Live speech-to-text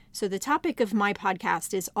So the topic of my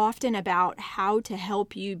podcast is often about how to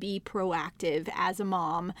help you be proactive as a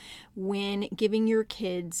mom when giving your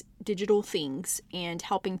kids digital things and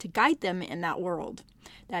helping to guide them in that world.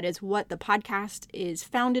 That is what the podcast is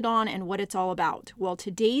founded on and what it's all about. Well,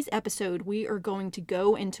 today's episode, we are going to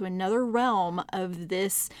go into another realm of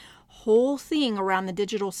this whole thing around the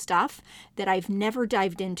digital stuff that I've never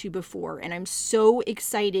dived into before. And I'm so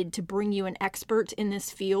excited to bring you an expert in this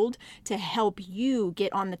field to help you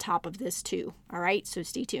get on the top of this too. All right, so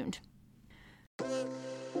stay tuned.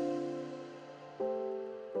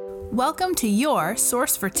 Welcome to your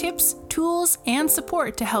source for tips, tools, and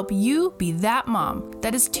support to help you be that mom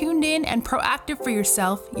that is tuned in and proactive for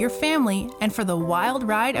yourself, your family, and for the wild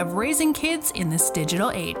ride of raising kids in this digital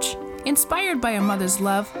age. Inspired by a mother's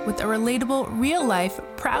love with a relatable, real-life,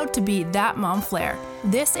 proud to be that mom flair.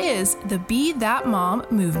 This is the Be That Mom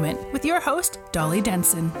movement with your host, Dolly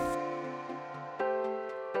Denson.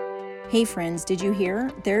 Hey friends, did you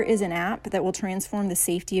hear? There is an app that will transform the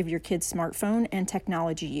safety of your kid's smartphone and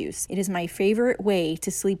technology use. It is my favorite way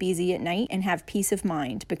to sleep easy at night and have peace of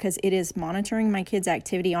mind because it is monitoring my kids'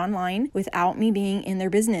 activity online without me being in their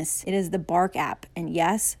business. It is the Bark app. And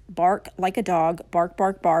yes, bark like a dog, bark,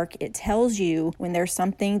 bark, bark. It tells you when there's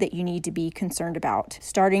something that you need to be concerned about.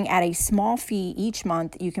 Starting at a small fee each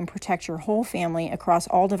month, you can protect your whole family across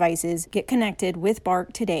all devices. Get connected with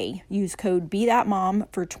Bark today. Use code BeThatMom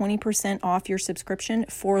for 20% off your subscription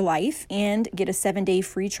for life and get a 7-day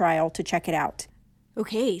free trial to check it out.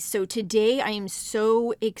 Okay, so today I am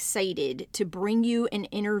so excited to bring you an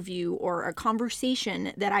interview or a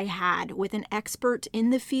conversation that I had with an expert in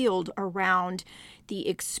the field around the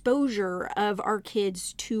exposure of our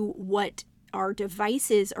kids to what our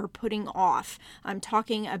devices are putting off. I'm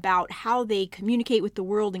talking about how they communicate with the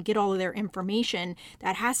world and get all of their information.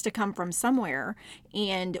 That has to come from somewhere.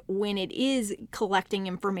 And when it is collecting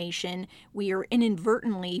information, we are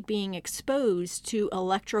inadvertently being exposed to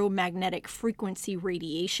electromagnetic frequency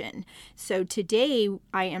radiation. So today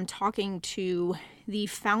I am talking to the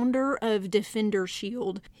founder of Defender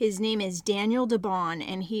Shield. His name is Daniel DeBon,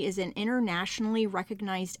 and he is an internationally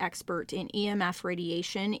recognized expert in EMF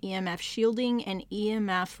radiation, EMF shielding, and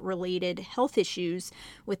EMF-related health issues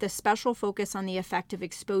with a special focus on the effect of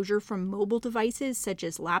exposure from mobile devices such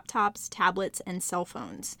as laptops, tablets, and cell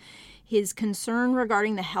phones. His concern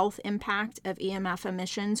regarding the health impact of EMF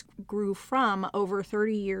emissions grew from over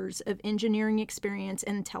 30 years of engineering experience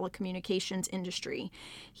in the telecommunications industry.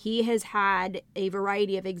 He has had a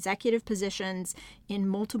variety of executive positions in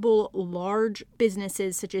multiple large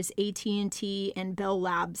businesses such as AT&T and Bell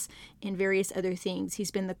Labs and various other things.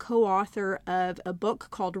 He's been the co-author of a book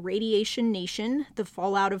called Radiation Nation, The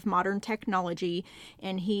Fallout of Modern Technology,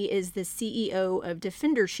 and he is the CEO of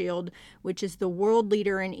Defender Shield, which is the world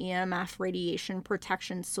leader in EMF radiation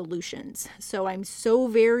protection solutions. So I'm so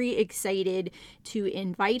very excited to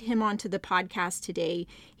invite him onto the podcast today.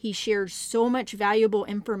 He shares so much valuable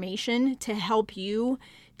information to help you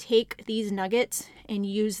take these nuggets and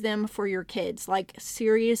use them for your kids. Like,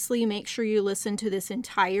 seriously, make sure you listen to this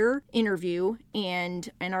entire interview and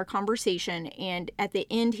our conversation. And at the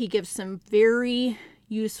end, he gives some very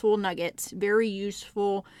useful nuggets, very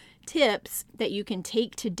useful tips that you can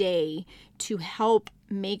take today to help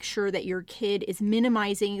make sure that your kid is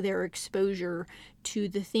minimizing their exposure to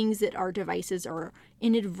the things that our devices are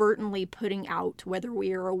inadvertently putting out, whether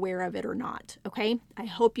we are aware of it or not. Okay? I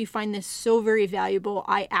hope you find this so very valuable.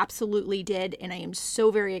 I absolutely did, and I am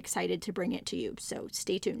so very excited to bring it to you. So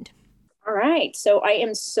stay tuned. All right. So I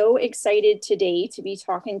am so excited today to be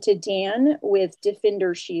talking to Dan with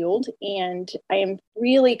Defender Shield. And I am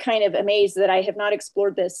really kind of amazed that I have not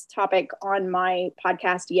explored this topic on my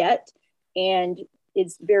podcast yet. And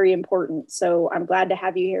it's very important. So I'm glad to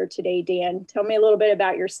have you here today, Dan. Tell me a little bit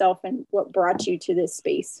about yourself and what brought you to this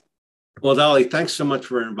space. Well, Dolly, thanks so much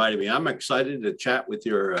for inviting me. I'm excited to chat with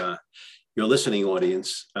your listening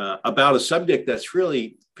audience about a subject that's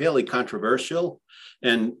really fairly controversial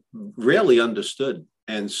and rarely understood.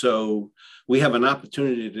 And so we have an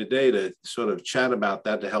opportunity today to sort of chat about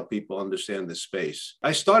that to help people understand this space.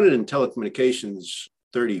 I started in telecommunications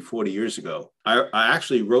 30, 40 years ago. I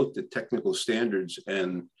actually wrote the technical standards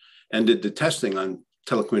and did the testing on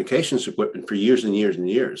telecommunications equipment for years and years and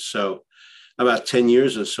years. So about 10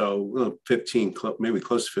 years or so, 15, maybe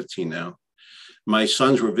close to 15 now, my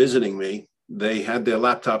sons were visiting me. They had their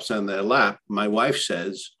laptops on their lap. My wife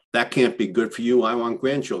says, "That can't be good for you. I want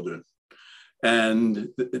grandchildren." And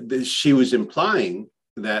she was implying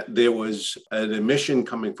that there was an emission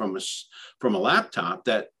coming from a laptop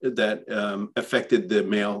that affected the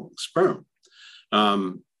male sperm.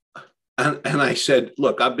 And I said,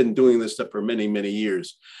 look, I've been doing this stuff for many, many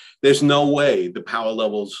years. There's no way the power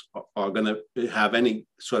levels are going to have any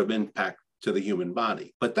sort of impact to the human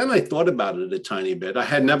body. But then I thought about it a tiny bit. I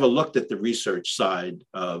had never looked at the research side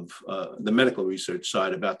of the medical research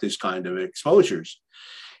side about this kind of exposures.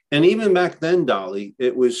 And even back then, Dolly,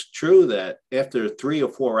 it was true that after 3 or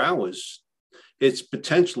 4 hours, it's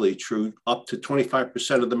potentially true up to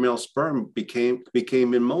 25% of the male sperm became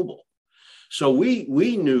immobile. So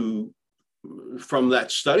we knew from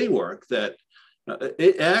that study work that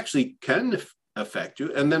it actually can affect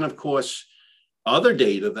you. And then, of course, other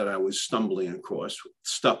data that I was stumbling across,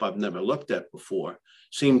 stuff I've never looked at before,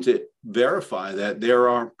 seemed to verify that there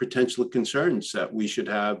are potential concerns that we should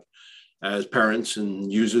have as parents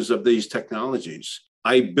and users of these technologies.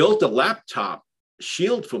 I built a laptop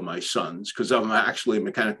shield for my sons because I'm actually a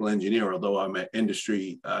mechanical engineer, although I'm an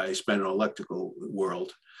industry, I spent in the electrical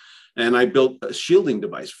world. And I built a shielding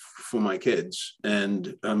device for my kids.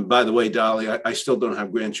 And by the way, Dolly, I still don't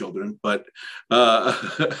have grandchildren, but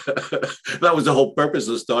that was the whole purpose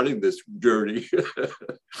of starting this journey.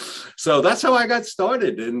 So that's how I got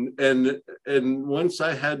started. And once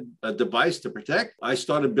I had a device to protect, I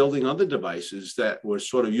started building other devices that were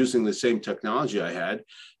sort of using the same technology I had.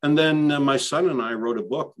 And then my son and I wrote a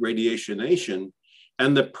book, Radiation Nation.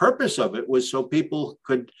 And the purpose of it was so people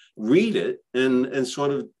could read it and sort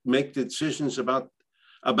of make decisions about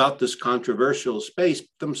this controversial space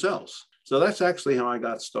themselves. So that's actually how I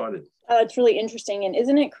got started. It's really interesting. And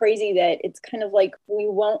isn't it crazy that it's kind of like we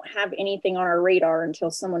won't have anything on our radar until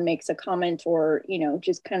someone makes a comment or,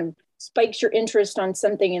 just kind of spikes your interest on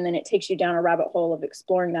something, and then it takes you down a rabbit hole of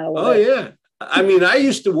exploring that a little bit. Oh, yeah. I mean, I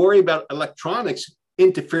used to worry about electronics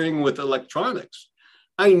interfering with electronics.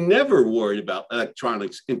 I never worried about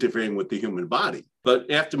electronics interfering with the human body.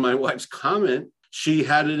 But after my wife's comment, she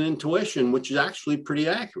had an intuition, which is actually pretty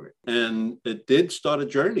accurate. And it did start a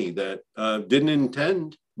journey that didn't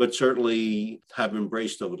intend, but certainly have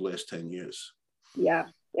embraced over the last 10 years. Yeah.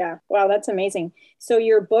 Yeah. Wow. That's amazing. So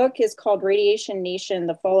your book is called Radiation Nation,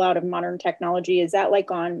 The Fallout of Modern Technology. Is that like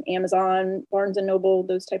on Amazon, Barnes and Noble,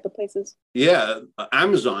 those type of places? Yeah.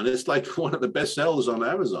 Amazon. It's like one of the best sellers on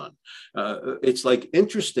Amazon. It's like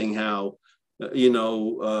interesting how, there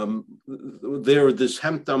this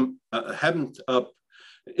hemmed up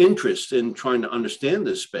interest in trying to understand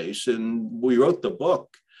this space. And we wrote the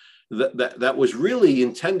book that was really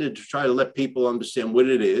intended to try to let people understand what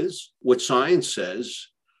it is, what science says,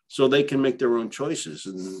 so they can make their own choices.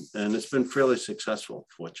 And it's been fairly successful,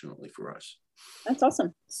 fortunately for us. That's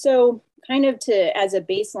awesome. So kind of as a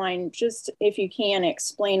baseline, just if you can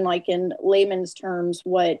explain like in layman's terms,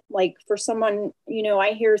 what, like for someone,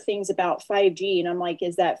 I hear things about 5G and I'm like,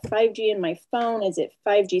 is that 5G in my phone? Is it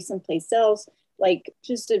 5G someplace else? Like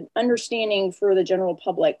just an understanding for the general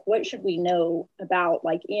public, what should we know about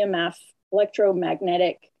like EMF,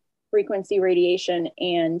 electromagnetic frequency radiation,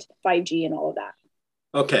 and 5G and all of that?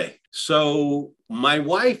 Okay, so my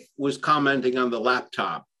wife was commenting on the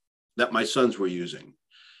laptop that my sons were using,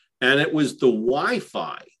 and it was the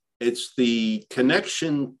Wi-Fi. It's the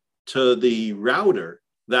connection to the router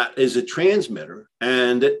that is a transmitter,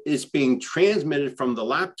 and it's being transmitted from the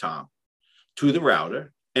laptop to the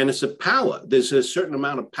router. And it's a power. There's a certain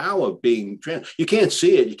amount of power being you can't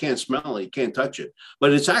see it, you can't smell it, you can't touch it,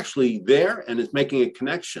 but it's actually there and it's making a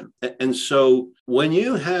connection. And so when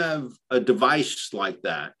you have a device like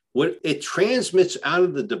that, what it transmits out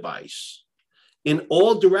of the device in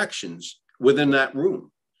all directions within that room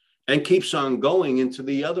and keeps on going into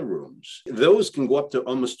the other rooms. Those can go up to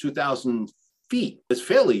almost 2,000 feet.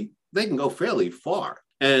 They can go fairly far.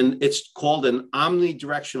 And it's called an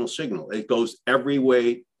omnidirectional signal. It goes every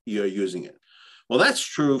way you're using it. Well, that's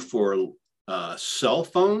true for cell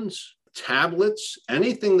phones, tablets,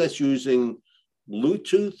 anything that's using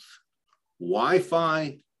Bluetooth,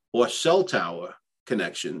 Wi-Fi, or cell tower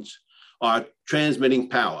connections are transmitting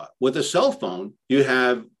power. With a cell phone, you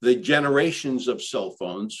have the generations of cell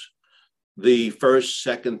phones, the first,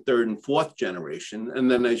 second, third, and fourth generation. And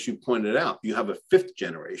then, as you pointed out, you have a fifth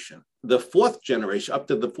generation. The fourth generation, up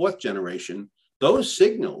to the fourth generation, those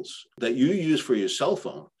signals that you use for your cell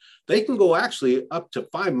phone, they can go actually up to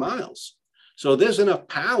 5 miles. So there's enough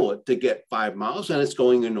power to get 5 miles, and it's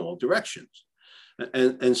going in all directions.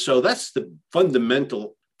 And so that's the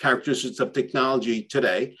fundamental characteristics of technology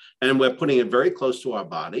today. And we're putting it very close to our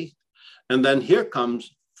body. And then here comes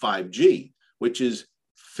 5G, which is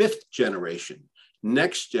fifth generation,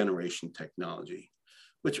 next generation technology.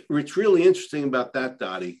 What's really interesting about that,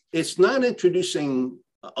 Dottie, it's not introducing,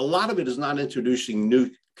 a lot of it is not introducing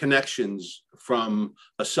new connections from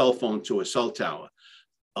a cell phone to a cell tower.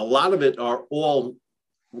 A lot of it are all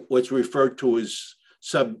what's referred to as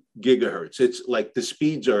sub gigahertz. It's like the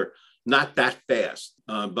speeds are not that fast,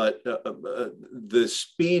 but the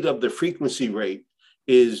speed of the frequency rate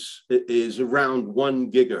is around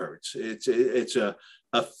 1 gigahertz. It's a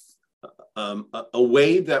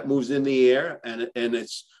wave that moves in the air, and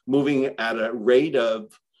it's moving at a rate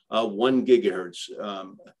of 1 gigahertz,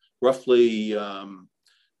 roughly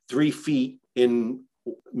 3 feet in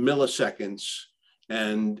milliseconds,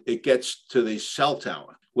 and it gets to the cell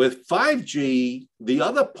tower. With 5G, the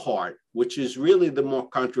other part, which is really the more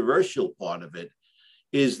controversial part of it,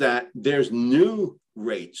 is that there's new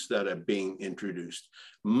rates that are being introduced,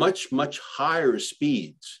 much, much higher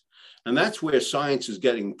speeds. And that's where science is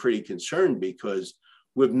getting pretty concerned, because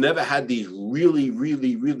we've never had these really,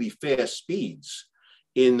 really, really fast speeds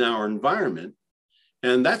in our environment.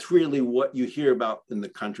 And that's really what you hear about in the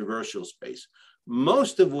controversial space.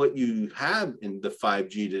 Most of what you have in the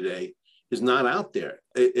 5G today is not out there.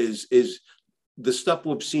 It is the stuff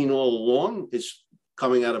we've seen all along is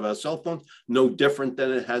coming out of our cell phones, no different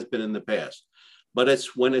than it has been in the past. But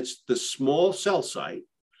it's when it's the small cell site,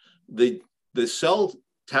 the cell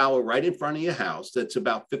tower right in front of your house that's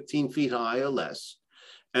about 15 feet high or less,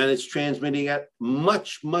 and it's transmitting at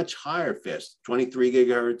much, much higher fast, 23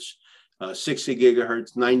 gigahertz, 60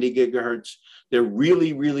 gigahertz, 90 gigahertz. They're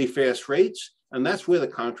really, really fast rates, and that's where the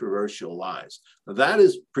controversial lies. That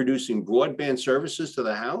is producing broadband services to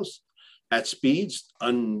the house at speeds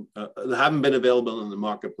that haven't been available in the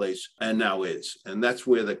marketplace and now is. And that's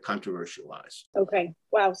where the controversial lies. Okay.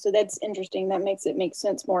 Wow. So that's interesting. That makes it make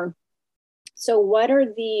sense more. So what are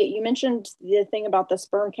you mentioned the thing about the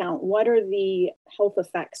sperm count. What are the health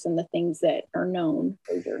effects and the things that are known?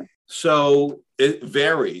 So it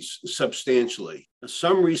varies substantially.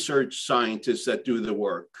 Some research scientists that do the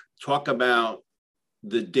work talk about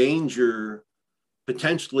the danger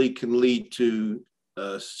potentially can lead to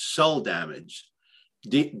cell damage,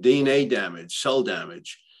 DNA damage, cell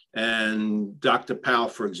damage. And Dr. Powell,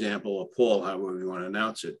 for example, or Paul, however you want to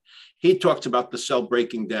announce it, he talks about the cell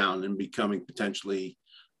breaking down and becoming potentially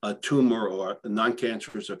a tumor or a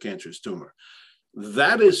non-cancerous or cancerous tumor.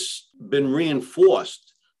 That has been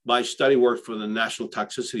reinforced by study work for the National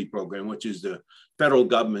Toxicity Program, which is the federal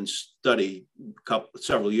government's study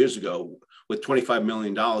several years ago with $25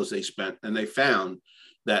 million they spent, and they found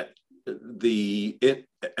that the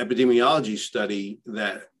epidemiology study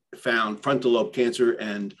that found frontal lobe cancer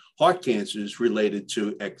and heart cancers related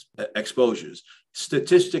to exposures,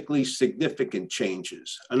 statistically significant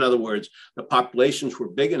changes. In other words, the populations were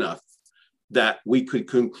big enough that we could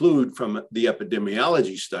conclude from the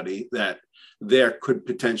epidemiology study that there could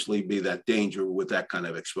potentially be that danger with that kind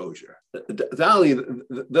of exposure. Dolly,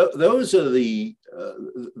 those are the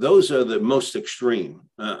most extreme,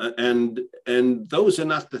 and those are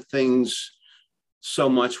not the things so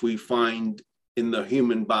much we find in the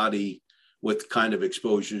human body with kind of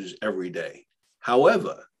exposures every day.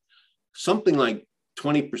 However, something like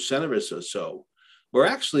 20% of us or so were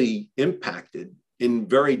actually impacted in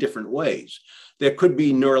very different ways. There could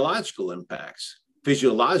be neurological impacts,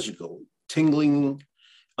 physiological, tingling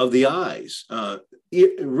of the eyes, the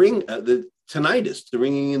tinnitus, the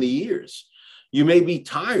ringing in the ears. You may be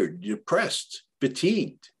tired, depressed,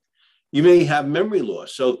 fatigued. You may have memory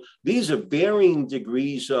loss. So these are varying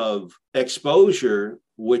degrees of exposure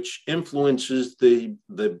which influences the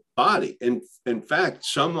body. And in fact,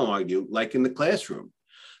 some argue, like in the classroom,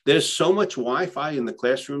 there's so much Wi-Fi in the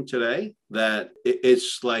classroom today that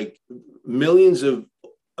it's like millions of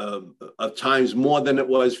times more than it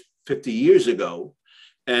was 50 years ago.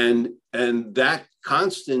 And that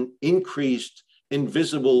constant increased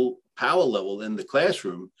invisible power level in the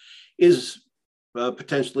classroom is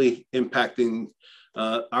potentially impacting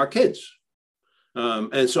our kids.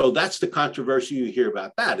 And so that's the controversy you hear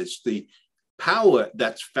about that. It's the power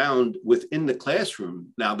that's found within the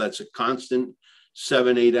classroom. Now that's a constant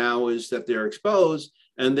 7-8 hours that they're exposed.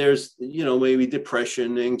 And there's, maybe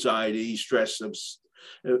depression, anxiety, stress,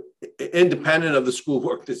 independent of the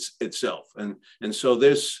schoolwork itself. And so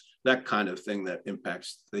there's that kind of thing that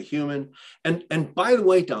impacts the human. And by the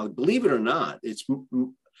way, Dolly, believe it or not,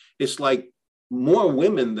 it's like more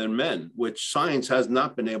women than men, which science has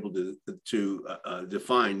not been able to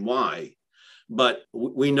define why. But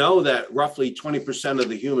we know that roughly 20% of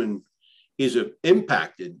the human is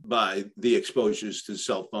impacted by the exposures to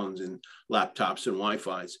cell phones and laptops and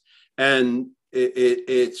Wi-Fi's. And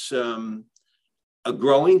it's a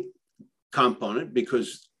growing component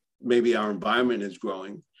because maybe our environment is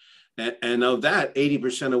growing. And of that,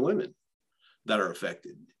 80% of women that are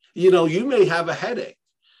affected. You may have a headache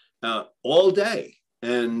all day.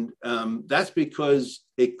 And that's because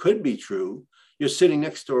it could be true. you're sitting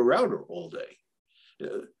next to a router all day.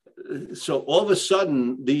 So all of a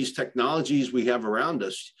sudden, these technologies we have around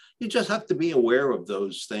us, you just have to be aware of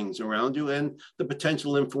those things around you and the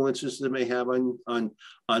potential influences they may have on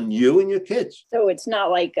you and your kids. So it's not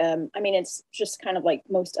like, I mean, it's just kind of like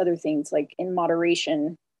most other things, like in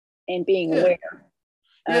moderation and being aware.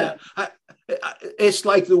 Yeah, it's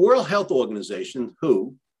like the World Health Organization,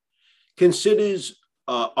 WHO, considers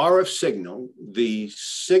RF signal, the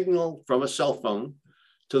signal from a cell phone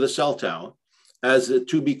to the cell tower, as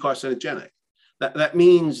to be carcinogenic. That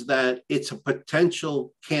means that it's a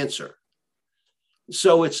potential cancer.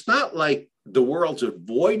 So it's not like the world's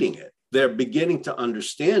avoiding it. They're beginning to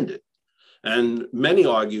understand it. And many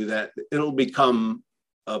argue that it'll become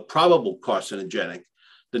a probable carcinogenic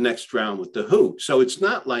the next round with the WHO. So it's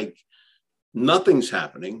not like nothing's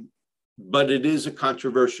happening, but it is a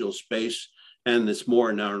controversial space, and it's more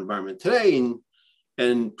in our environment today.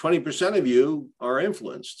 And 20% of you are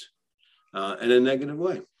influenced in a negative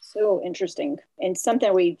way. So interesting. And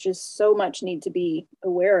something we just so much need to be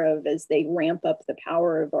aware of as they ramp up the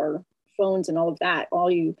power of our phones and all of that.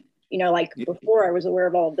 Like before I was aware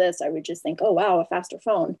of all of this, I would just think, oh, wow, a faster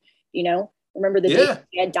phone, remember the days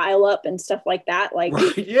we had dial up and stuff like that? Like,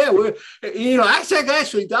 right. Yeah.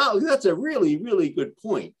 Actually, that's a really, really good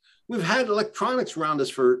point. We've had electronics around us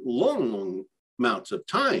for long, long amounts of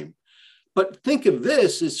time. But think of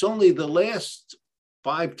this, it's only the last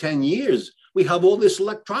 5-10 years, we have all this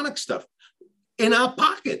electronic stuff in our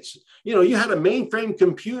pockets. You had a mainframe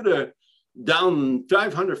computer down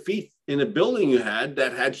 500 feet in a building you had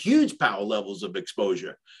that had huge power levels of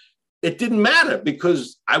exposure. It didn't matter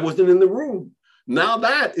because I wasn't in the room. Now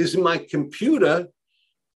that is my computer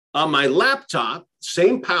on my laptop,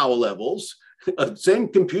 same power levels, same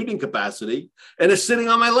computing capacity, and it's sitting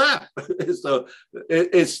on my lap. So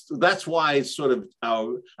that's why it's sort of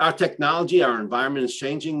our technology, our environment is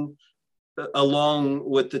changing along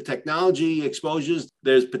with the technology exposures.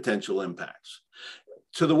 There's potential impacts.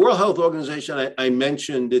 To the World Health Organization, I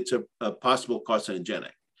mentioned it's a possible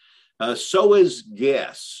carcinogenic. So is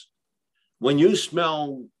gas. When you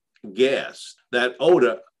smell gas, that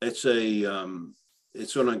odor, it's an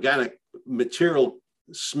organic material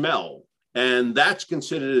smell. And that's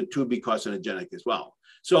considered to be carcinogenic as well.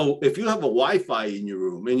 So if you have a Wi-Fi in your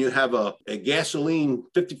room and you have a gasoline,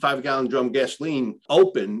 55-gallon drum gasoline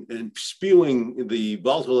open and spewing the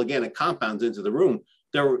volatile organic compounds into the room,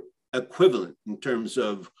 they're equivalent in terms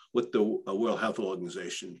of what the World Health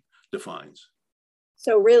Organization defines.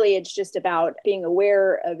 So really, it's just about being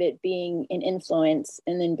aware of it being an influence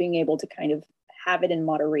and then being able to kind of have it in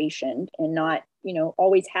moderation and not,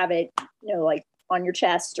 always have it, like on your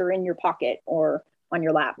chest or in your pocket or on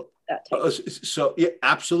your lap. That type. So yeah,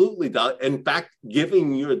 absolutely. In fact,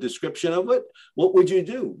 giving you a description of it, what would you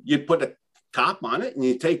do? You'd put a top on it and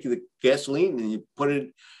you take the gasoline and you put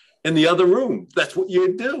it in the other room. That's what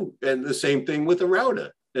you'd do. And the same thing with a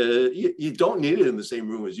router. You don't need it in the same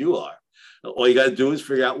room as you are. All you got to do is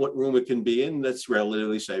figure out what room it can be in that's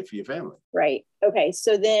relatively safe for your family. Right. Okay.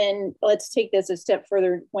 So then let's take this a step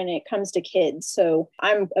further when it comes to kids. So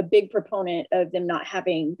I'm a big proponent of them not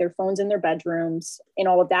having their phones in their bedrooms and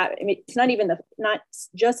all of that. I mean, it's not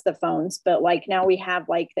just the phones, but like now we have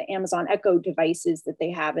like the Amazon Echo devices that they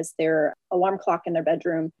have as their alarm clock in their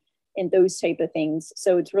bedroom and those type of things.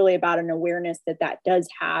 So it's really about an awareness that does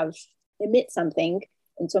emit something.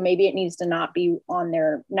 And so maybe it needs to not be on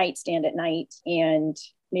their nightstand at night, and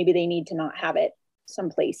maybe they need to not have it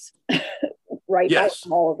someplace right by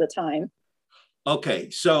them all of the time.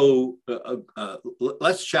 Okay, so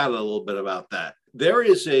let's chat a little bit about that. There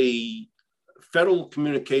is a Federal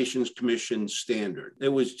Communications Commission standard. It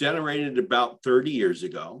was generated about 30 years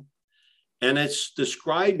ago, and it's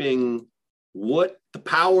describing what the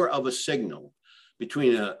power of a signal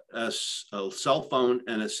between a cell phone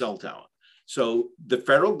and a cell tower. So the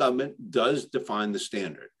federal government does define the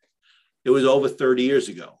standard. It was over 30 years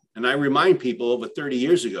ago. And I remind people over 30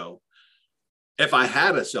 years ago, if I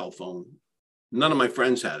had a cell phone, none of my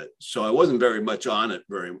friends had it. So I wasn't very much on it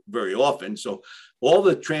very, very often. So all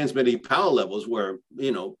the transmitting power levels were,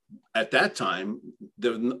 at that time,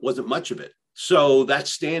 there wasn't much of it. So that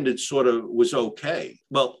standard sort of was okay.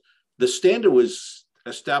 Well, the standard was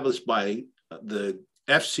established by the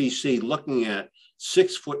FCC looking at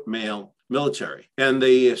 6-foot male military. And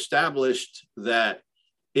they established that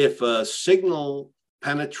if a signal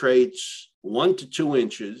penetrates 1 to 2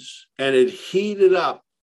 inches and it heated up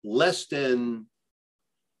less than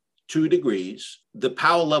 2 degrees, the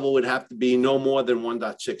power level would have to be no more than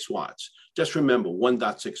 1.6 watts. Just remember,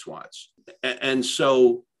 1.6 watts.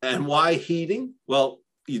 And why heating? Well,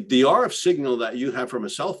 the RF signal that you have from a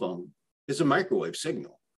cell phone is a microwave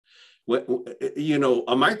signal. You know,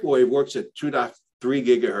 a microwave works at 2.3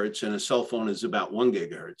 gigahertz and a cell phone is about 1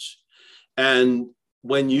 gigahertz. And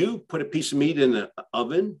when you put a piece of meat in the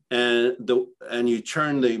oven and you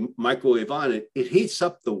turn the microwave on, it heats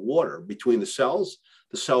up the water between the cells.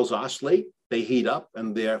 The cells oscillate, they heat up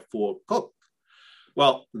and therefore cook.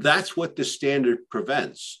 Well, that's what the standard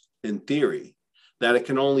prevents in theory, that it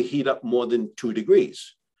can only heat up more than 2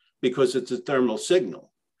 degrees because it's a thermal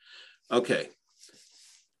signal. Okay,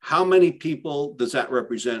 how many people does that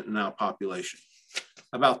represent in our population?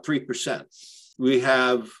 About 3%. We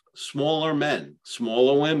have smaller men,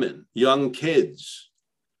 smaller women, young kids.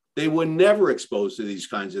 They were never exposed to these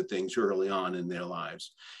kinds of things early on in their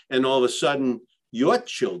lives. And all of a sudden, your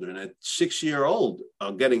children at 6-year-old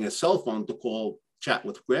are getting a cell phone to chat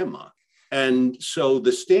with grandma. And so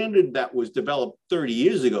the standard that was developed 30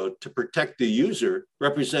 years ago to protect the user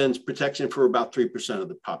represents protection for about 3% of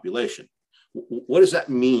the population. What does that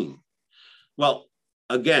mean? Well,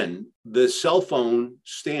 again, the cell phone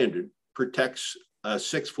standard protects a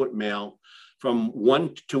 6-foot male from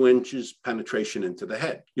 1 to 2 inches penetration into the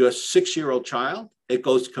head. Your 6-year-old child, it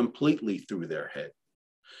goes completely through their head.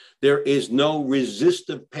 There is no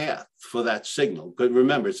resistive path for that signal. Because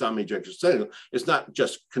remember, it's omnidirectional signal. It's not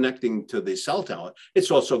just connecting to the cell tower.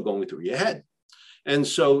 It's also going through your head. And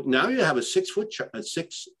so now you have a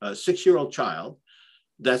 6-year-old child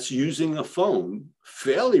that's using a phone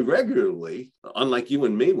fairly regularly, unlike you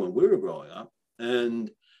and me when we were growing up,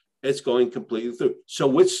 and it's going completely through. So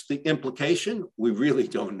what's the implication? We really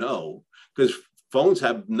don't know, because phones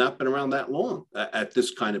have not been around that long at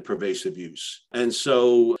this kind of pervasive use. And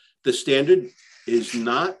so the standard is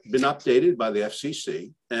not been updated by the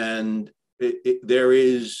FCC, and there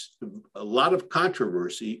is a lot of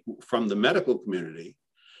controversy from the medical community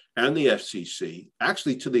and the FCC,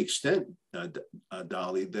 actually to the extent,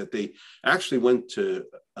 Dolly, that they actually went to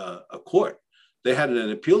a court. They had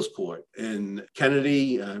an appeals court in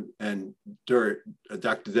Kennedy and Dr.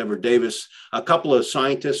 Deborah Davis, a couple of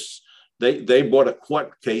scientists. They brought a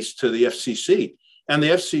court case to the FCC, and the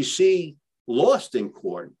FCC lost in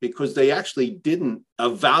court because they actually didn't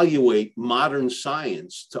evaluate modern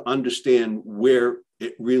science to understand where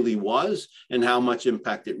it really was and how much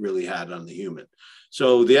impact it really had on the human.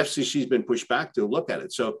 So the FCC has been pushed back to look at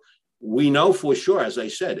it. So we know for sure, as I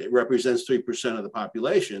said, it represents 3% of the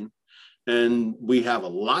population. And we have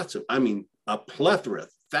a plethora,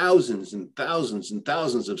 thousands and thousands and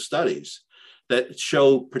thousands of studies that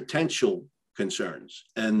show potential concerns.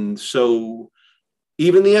 And so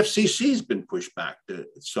even the FCC has been pushed back to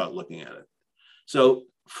start looking at it. So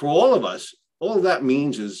for all of us, all that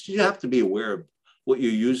means is you have to be aware of what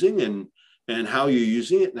you're using and how you're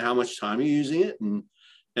using it and how much time you're using it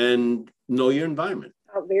and know your environment.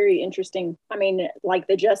 Oh, very interesting. I mean, like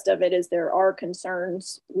the gist of it is there are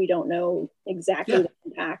concerns. We don't know exactly the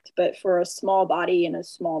impact, but for a small body and a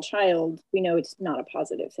small child, we know it's not a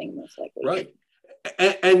positive thing, most likely. Right.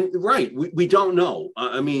 And right, we don't know.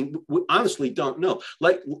 I mean, we honestly don't know.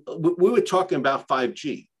 Like we were talking about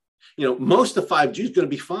 5G. You know, most of 5G is going to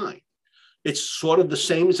be fine. It's sort of the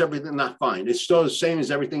same as everything, not fine. It's still the same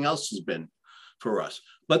as everything else has been for us.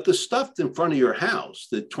 But the stuff in front of your house,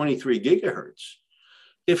 the 23 gigahertz,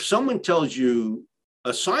 if someone tells you,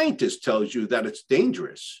 a scientist tells you that it's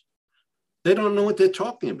dangerous, they don't know what they're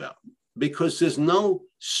talking about because there's no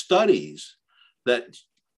studies that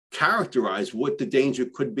characterize what the danger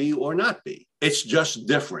could be or not be. It's just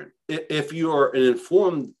different. If you're an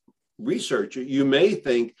informed researcher, you may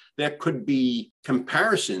think there could be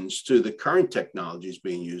comparisons to the current technologies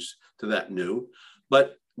being used to that new,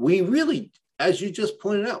 but we really, as you just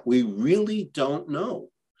pointed out, we really don't know.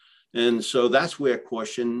 And so that's where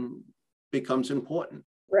caution becomes important.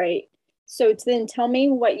 Right. So then tell me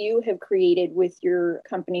what you have created with your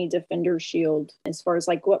company, Defender Shield, as far as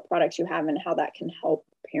like what products you have and how that can help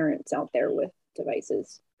parents out there with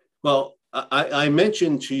devices. Well, I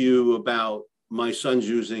mentioned to you about my son's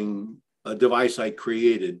using a device I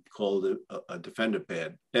created called a Defender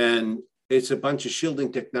Pad. And it's a bunch of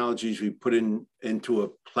shielding technologies we put into a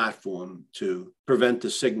platform to prevent the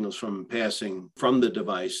signals from passing from the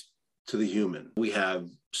device to the human. We have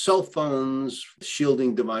cell phones,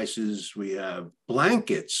 shielding devices, we have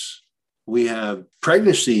blankets, we have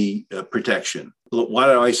pregnancy protection.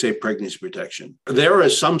 Why do I say pregnancy protection? There are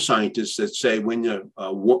some scientists that say when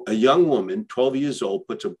a young woman, 12 years old,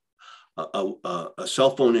 puts a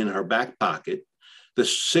cell phone in her back pocket, the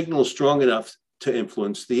signal is strong enough to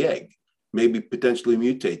influence the egg, maybe potentially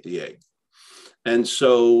mutate the egg. And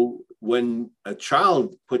so when a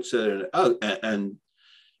child puts it and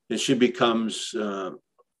she becomes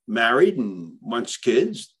married and wants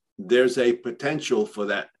kids, there's a potential for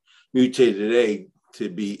that mutated egg to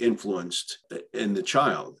be influenced in the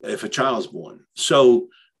child if a child's born. So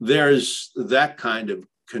there's that kind of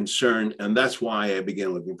concern, and that's why I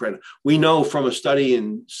began looking pregnant. We know from a study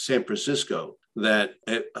in San Francisco that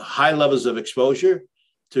at high levels of exposure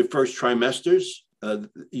to first trimesters,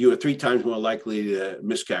 you are 3 times more likely to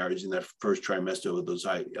miscarriage in that first trimester with those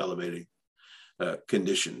high elevated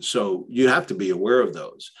conditions. So you have to be aware of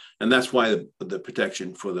those, and that's why the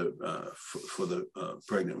protection for the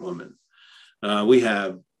pregnant woman. We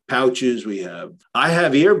have pouches. I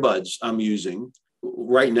have earbuds I'm using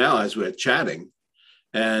right now as we're chatting,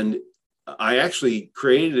 and I actually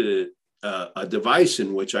created a device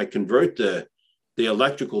in which I convert the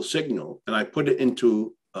electrical signal and I put it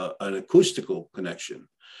into an acoustical connection.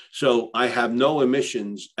 So I have no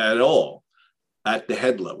emissions at all at the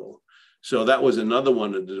head level. So that was another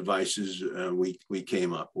one of the devices we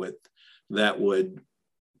came up with that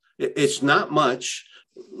it's not much.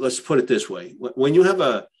 Let's put it this way. When you have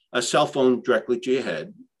a cell phone directly to your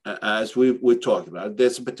head, as we've talked about,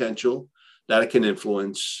 there's a potential that it can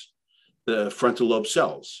influence the frontal lobe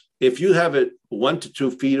cells. If you have it 1 to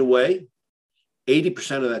 2 feet away,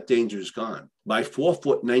 80% of that danger is gone. By 4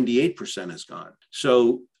 foot, 98% is gone.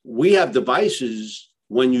 So we have devices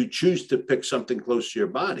when you choose to pick something close to your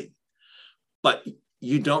body, but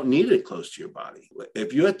you don't need it close to your body.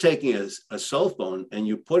 If you're taking a cell phone and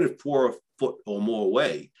you put it 4 foot or more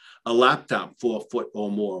away, a laptop 4 foot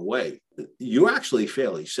or more away, you're actually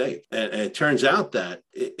fairly safe. And it turns out that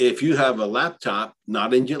if you have a laptop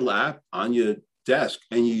not in your lap, on your desk,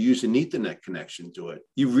 and you use an Ethernet connection to it,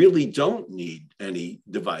 you really don't need any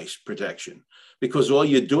device protection, because all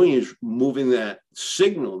you're doing is moving that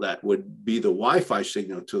signal that would be the Wi-Fi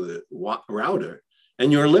signal to the router,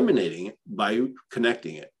 and you're eliminating it by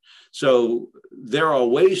connecting it. So there are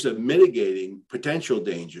ways of mitigating potential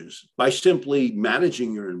dangers by simply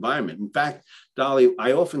managing your environment. In fact, Dolly,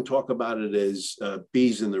 I often talk about it as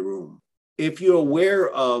bees in the room. If you're aware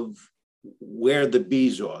of where the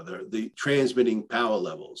bees are, the transmitting power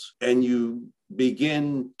levels, and you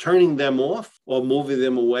begin turning them off or moving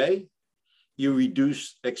them away, you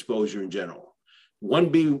reduce exposure in general. One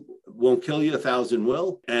bee won't kill you, 1,000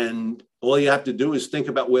 will. And all you have to do is think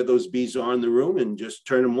about where those bees are in the room and just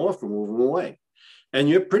turn them off or move them away. And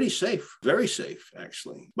you're pretty safe, very safe,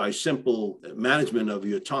 actually, by simple management of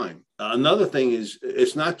your time. Another thing is,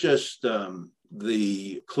 it's not just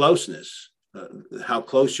the closeness, how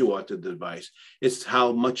close you are to the device, it's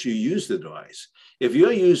how much you use the device. If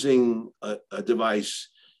you're using a device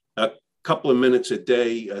a couple of minutes a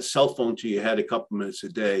day, a cell phone to your head a couple of minutes a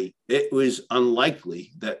day, it was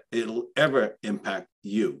unlikely that it'll ever impact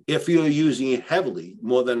you. If you're using it heavily,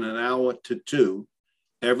 more than an hour to 2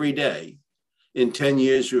 every day, in 10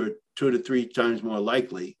 years, you're 2 to 3 times more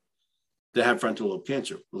likely to have frontal lobe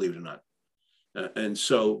cancer, believe it or not. And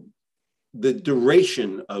so the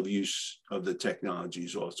duration of use of the technology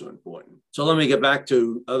is also important. So let me get back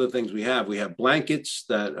to other things we have. We have blankets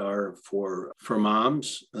that are for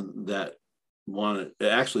moms that want it.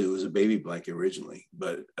 Actually, it was a baby blanket originally,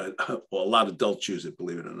 but a lot of adults use it,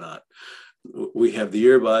 believe it or not. We have the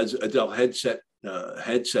earbuds, adult headsets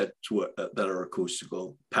that are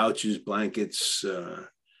acoustical, pouches, blankets,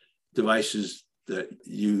 devices that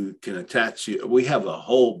you can attach to. We have a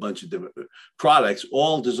whole bunch of different products,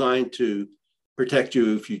 all designed to protect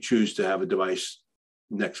you if you choose to have a device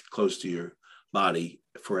close to your body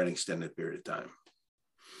for an extended period of time.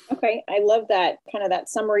 Okay, I love that kind of that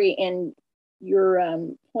summary and your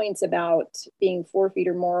points about being 4 feet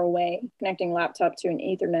or more away, connecting laptop to an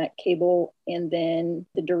Ethernet cable, and then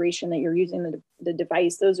the duration that you're using the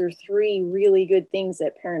device. Those are 3 really good things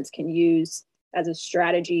that parents can use as a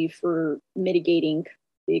strategy for mitigating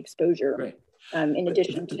the exposure, right. In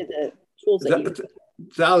addition to the tools that you use.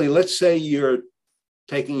 Sally, let's say you're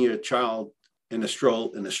taking your child in a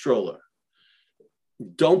stroller.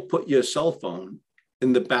 Don't put your cell phone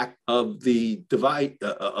in the back of the device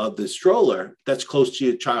of the stroller that's close to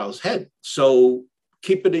your child's head. So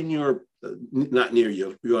keep it in your, not near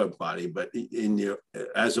your body, but in your,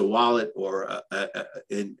 as a wallet or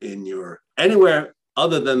in your, anywhere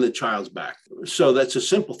other than the child's back. So that's a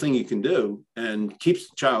simple thing you can do and keeps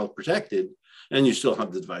the child protected, and you still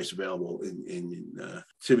have the device available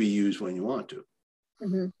to be used when you want to.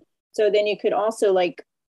 Mm-hmm. So then you could also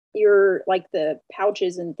the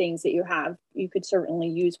pouches and things that you have, you could certainly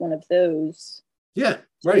use one of those. Yeah,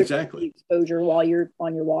 right, exactly. Exposure while you're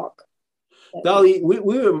on your walk. Dolly, we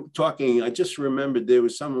were talking, I just remembered there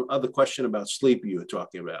was some other question about sleep you were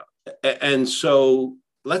talking about. And so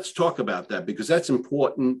let's talk about that, because that's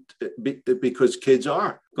important, because kids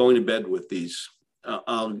are going to bed with these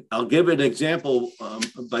I'll give an example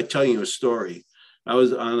by telling you a story. I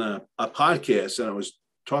was on a podcast and I was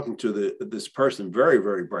talking to this person, very,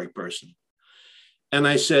 very bright person. And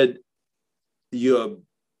I said, your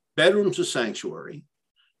bedroom's a sanctuary.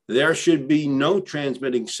 There should be no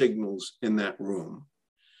transmitting signals in that room.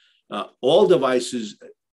 All devices,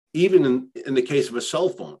 even in the case of a cell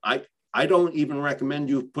phone, I don't even recommend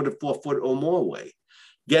you put it 4 foot or more away.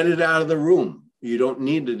 Get it out of the room. You don't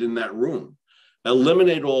need it in that room.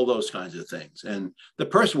 Eliminate all those kinds of things. And the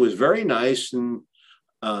person was very nice. And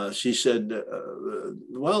she said,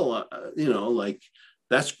 like,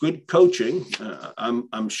 that's good coaching.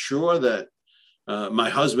 I'm sure that my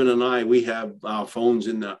husband and I, we have our phones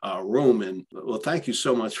in our room. And well, thank you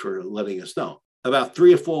so much for letting us know. About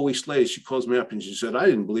 3 or 4 weeks later, she calls me up and she said, I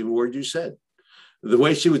didn't believe a word you said. The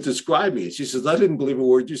way she was describing it, she says, I didn't believe a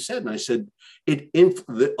word you said. And I said,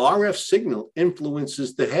 the RF signal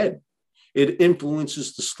influences the head. It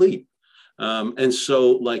influences the sleep. And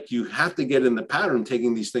so, like, you have to get in the pattern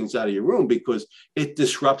taking these things out of your room because it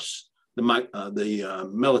disrupts the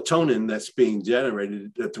melatonin that's being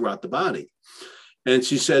generated throughout the body. And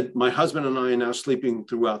she said, my husband and I are now sleeping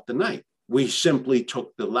throughout the night. We simply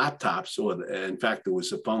took the laptops, in fact, it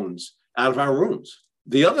was the phones, out of our rooms.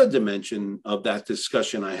 The other dimension of that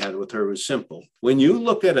discussion I had with her was simple. When you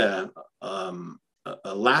look at a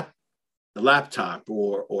laptop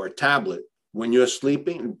or a tablet, when you're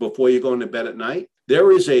sleeping, before you go into bed at night,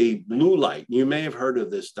 there is a blue light. You may have heard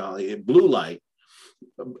of this, Dolly. Blue light.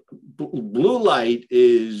 Blue light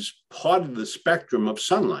is part of the spectrum of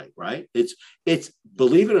sunlight, right? It's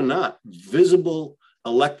believe it or not, visible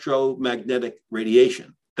electromagnetic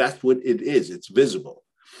radiation. That's what it is. It's visible.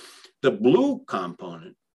 The blue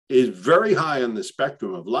component is very high on the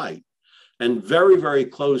spectrum of light and very, very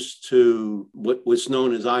close to what's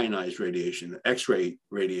known as ionized radiation, X-ray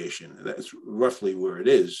radiation. That's roughly where it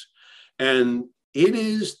is. And it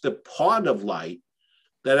is the part of light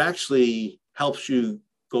that actually helps you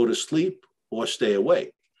go to sleep or stay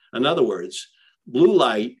awake. In other words, blue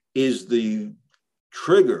light is the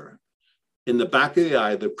trigger in the back of the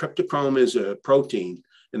eye. The cryptochrome is a protein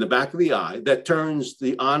in the back of the eye that turns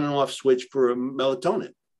the on and off switch for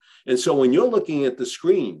melatonin. And so when you're looking at the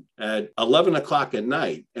screen at 11 o'clock at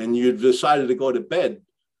night and you've decided to go to bed,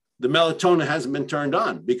 the melatonin hasn't been turned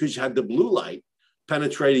on because you had the blue light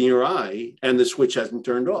penetrating your eye and the switch hasn't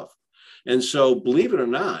turned off. And so, believe it or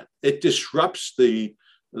not, it disrupts the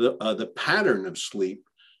pattern of sleep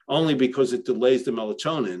only because it delays the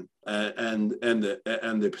melatonin and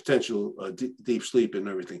the potential deep sleep and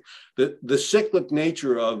everything. The cyclic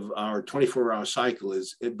nature of our 24-hour cycle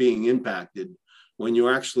is being impacted when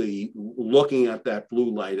you're actually looking at that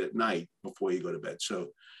blue light at night before you go to bed. So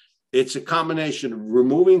it's a combination of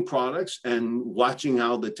removing products and watching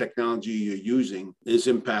how the technology you're using is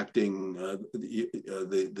impacting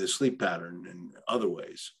the sleep pattern in other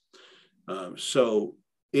ways. So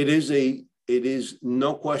it is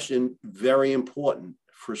no question very important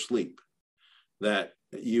for sleep that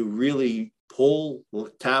you really pull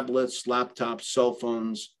tablets, laptops, cell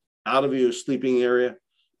phones out of your sleeping area,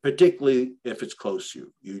 particularly if it's close to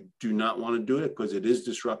you. You do not want to do it because it is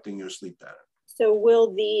disrupting your sleep pattern. So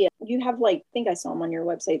you have, like, I think I saw them on your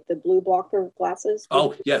website, the blue blocker glasses?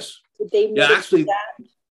 Oh, yes. Did they that?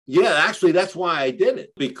 Yeah, actually, that's why I did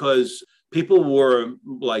it, because people were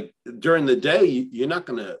like, during the day, you're not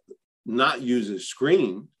going to not use a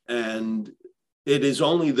screen. And it is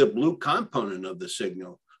only the blue component of the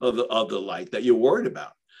signal of the light that you're worried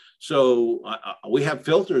about. So we have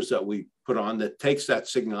filters that we put on that takes that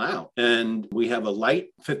signal out. And we have a light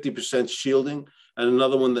 50% shielding and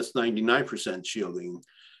another one that's 99% shielding.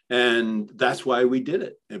 And that's why we did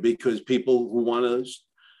it. And because people who want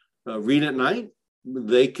to read at night,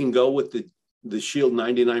 they can go with the shield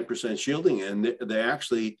 99% shielding, and they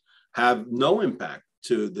actually have no impact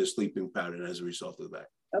to the sleeping pattern as a result of that.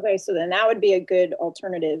 Okay, so then that would be a good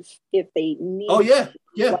alternative if they need. Oh, yeah.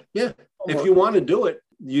 If you want to do it,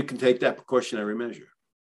 you can take that precautionary measure.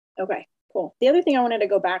 Okay, cool. The other thing I wanted to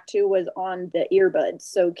go back to was on the earbuds.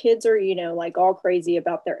 So kids are, like all crazy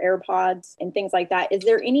about their AirPods and things like that. Is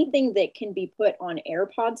there anything that can be put on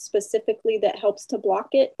AirPods specifically that helps to block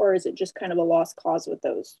it? Or is it just kind of a lost cause with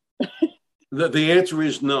those? The answer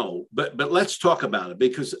is no, but let's talk about it,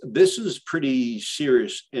 because this is pretty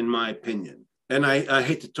serious in my opinion. And I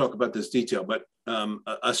hate to talk about this detail, but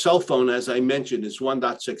a cell phone, as I mentioned, is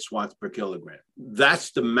 1.6 watts per kilogram.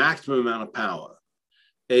 That's the maximum amount of power.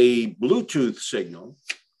 A Bluetooth signal,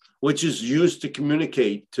 which is used to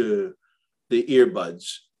communicate to the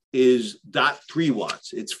earbuds, is 0.3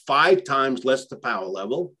 watts. It's 5 times less the power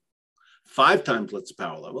level, 5 times less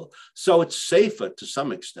power level. So it's safer to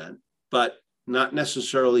some extent, but not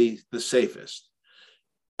necessarily the safest.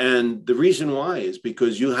 And the reason why is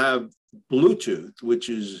because you have Bluetooth, which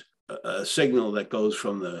is a signal that goes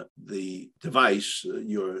from the device,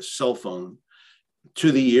 your cell phone,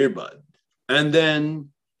 to the earbud. And then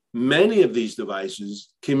many of these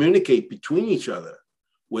devices communicate between each other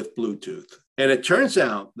with Bluetooth. And it turns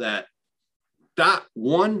out that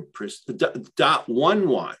 0.1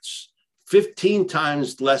 watts, 15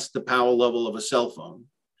 times less the power level of a cell phone,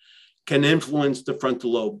 can influence the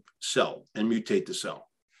frontal lobe cell and mutate the cell.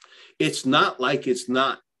 It's not like it's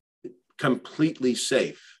not completely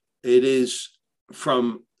safe. It is,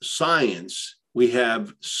 from science, we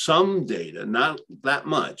have some data, not that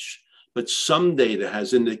much, but some data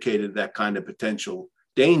has indicated that kind of potential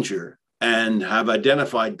danger and have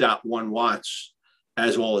identified 0.1 watts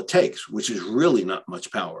as all it takes, which is really not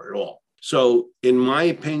much power at all. So in my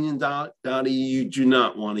opinion, Dottie, you do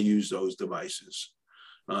not want to use those devices.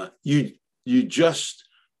 You just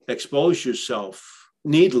expose yourself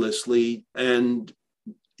needlessly. And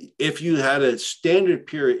if you had a standard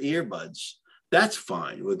pair of earbuds, that's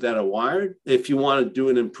fine. With that are wired. If you want to do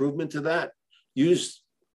an improvement to that, use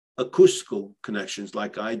acoustical connections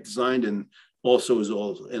like I designed and also is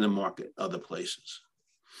all in the market other places.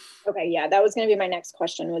 Okay, yeah, that was going to be my next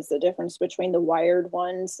question, was the difference between the wired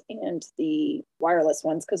ones and the wireless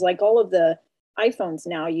ones. Because like all of the iPhones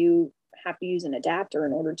now, you have to use an adapter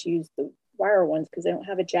in order to use the wire ones because they don't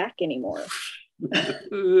have a jack anymore.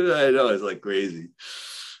 I know, it's like crazy.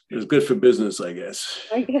 It was good for business, I guess.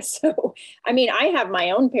 I guess so. I mean, I have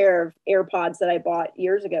my own pair of AirPods that I bought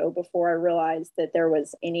years ago before I realized that there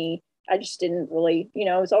was any, I just didn't really,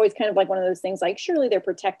 it was always kind of like one of those things like, surely they're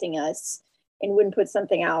protecting us and wouldn't put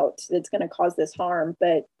something out that's going to cause this harm.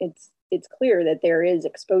 But it's clear that there is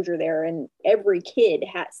exposure there, and every kid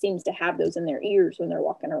seems to have those in their ears when they're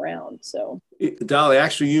walking around. So, Dolly,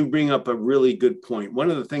 actually, you bring up a really good point.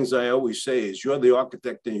 One of the things I always say is you're the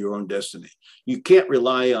architect in your own destiny. You can't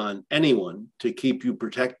rely on anyone to keep you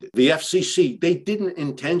protected. The FCC, they didn't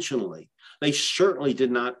intentionally, they certainly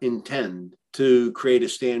did not intend to create a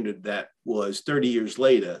standard that was 30 years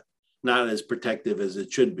later not as protective as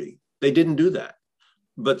it should be. They didn't do that,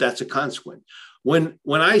 but that's a consequence. When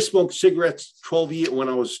I smoked cigarettes when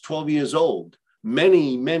I was 12 years old,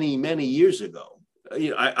 many, many, many years ago,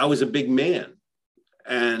 I was a big man.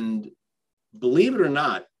 And believe it or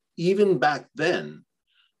not, even back then,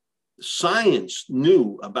 science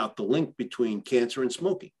knew about the link between cancer and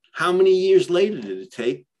smoking. How many years later did it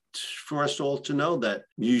take for us all to know that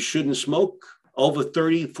you shouldn't smoke? Over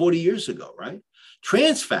 30, 40 years ago, right?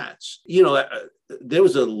 Trans fats, there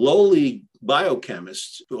was a lowly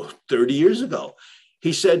biochemist 30 years ago.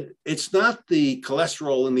 He said, it's not the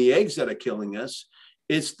cholesterol in the eggs that are killing us.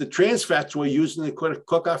 It's the trans fats we're using to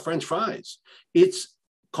cook our French fries. It's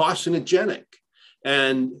carcinogenic.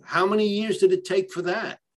 And how many years did it take for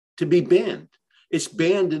that to be banned? It's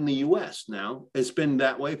banned in the US now. It's been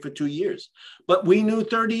that way for 2 years. But we knew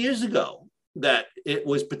 30 years ago that it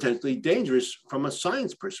was potentially dangerous from a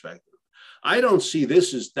science perspective. I don't see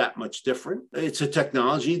this as that much different. It's a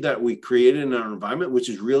technology that we created in our environment, which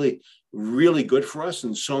is really, really good for us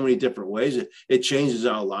in so many different ways. It changes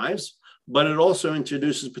our lives, but it also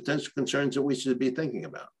introduces potential concerns that we should be thinking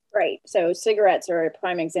about. Right. So cigarettes are a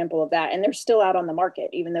prime example of that. And they're still out on the market,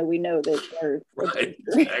 even though we know that they're right.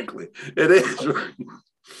 Exactly. It is.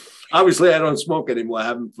 Obviously, I don't smoke anymore. I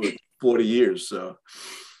haven't for 40 years. So.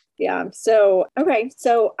 Yeah. So, okay.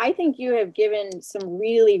 So I think you have given some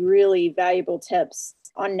really, really valuable tips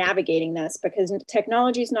on navigating this, because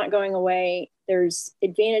technology is not going away. There's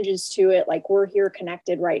advantages to it. Like, we're here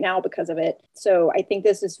connected right now because of it. So I think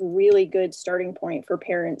this is a really good starting point for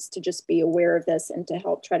parents to just be aware of this and to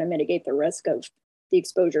help try to mitigate the risk of the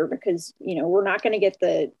exposure, because, we're not going to get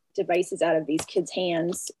the devices out of these kids'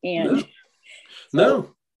 hands. And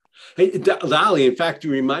no. Hey, Dolly, in fact,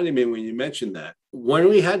 you reminded me when you mentioned that. When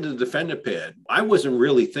we had the Defender Pad, I wasn't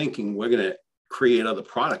really thinking we're going to create other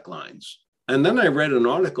product lines. And then I read an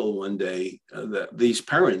article one day that these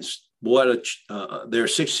parents bought their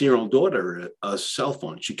 16-year-old daughter a cell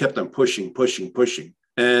phone. She kept on pushing.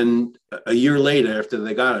 And a year later, after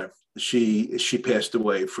they got her, she passed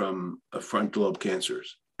away from frontal lobe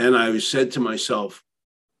cancers. And I said to myself,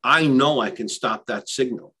 I know I can stop that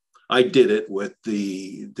signal. I did it with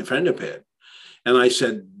the Defender Pad. And I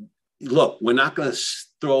said, look, we're not going to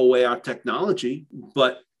throw away our technology,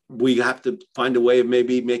 but we have to find a way of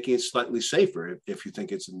maybe making it slightly safer if you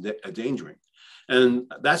think it's endangering.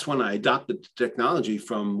 And that's when I adopted the technology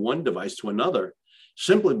from one device to another,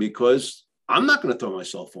 simply because I'm not going to throw my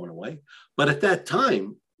cell phone away. But at that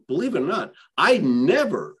time, believe it or not, I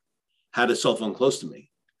never had a cell phone close to me.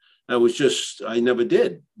 I never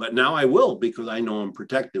did, but now I will, because I know I'm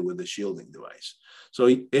protected with a shielding device. So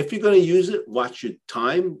if you're going to use it, watch your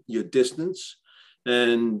time, your distance,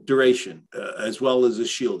 and duration, as well as the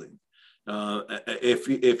shielding.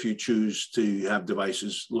 If you choose to have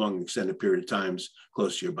devices long extended period of times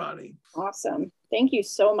close to your body. Awesome. Thank you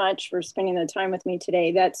so much for spending the time with me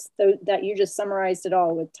today. That you just summarized it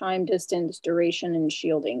all with time, distance, duration, and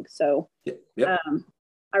shielding. So Yep.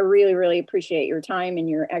 I really, really appreciate your time and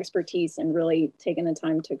your expertise and really taking the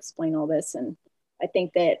time to explain all this. And I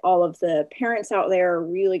think that all of the parents out there are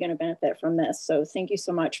really going to benefit from this. So thank you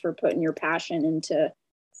so much for putting your passion into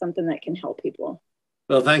something that can help people.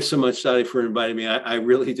 Well, thanks so much, Sally, for inviting me. I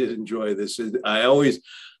really did enjoy this.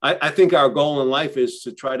 I think our goal in life is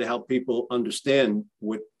to try to help people understand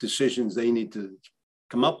what decisions they need to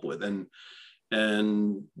come up with. And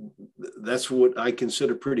that's what I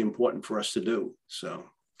consider pretty important for us to do. So,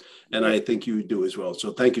 and I think you do as well.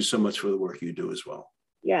 So thank you so much for the work you do as well.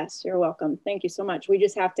 Yes, you're welcome. Thank you so much. We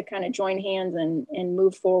just have to kind of join hands and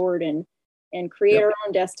move forward and create our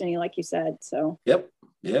own destiny, like you said. So. Yep.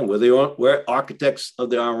 Yeah, we're architects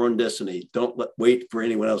of our own destiny. Don't wait for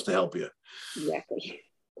anyone else to help you. Exactly.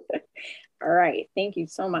 All right. Thank you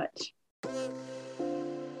so much.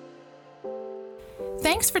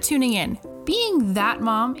 Thanks for tuning in. Being that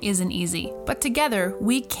mom isn't easy, but together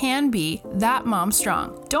we can be that mom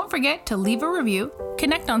strong. Don't forget to leave a review,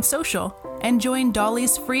 connect on social, and join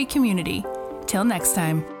Dolly's free community. Till next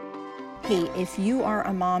time. Hey, if you are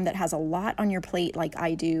a mom that has a lot on your plate like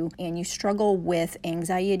I do, and you struggle with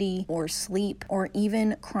anxiety or sleep or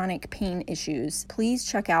even chronic pain issues, please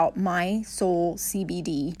check out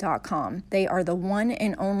mysoulcbd.com. They are the one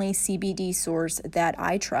and only CBD source that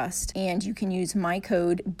I trust, and you can use my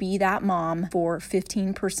code BeThatMom for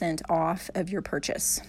 15% off of your purchase.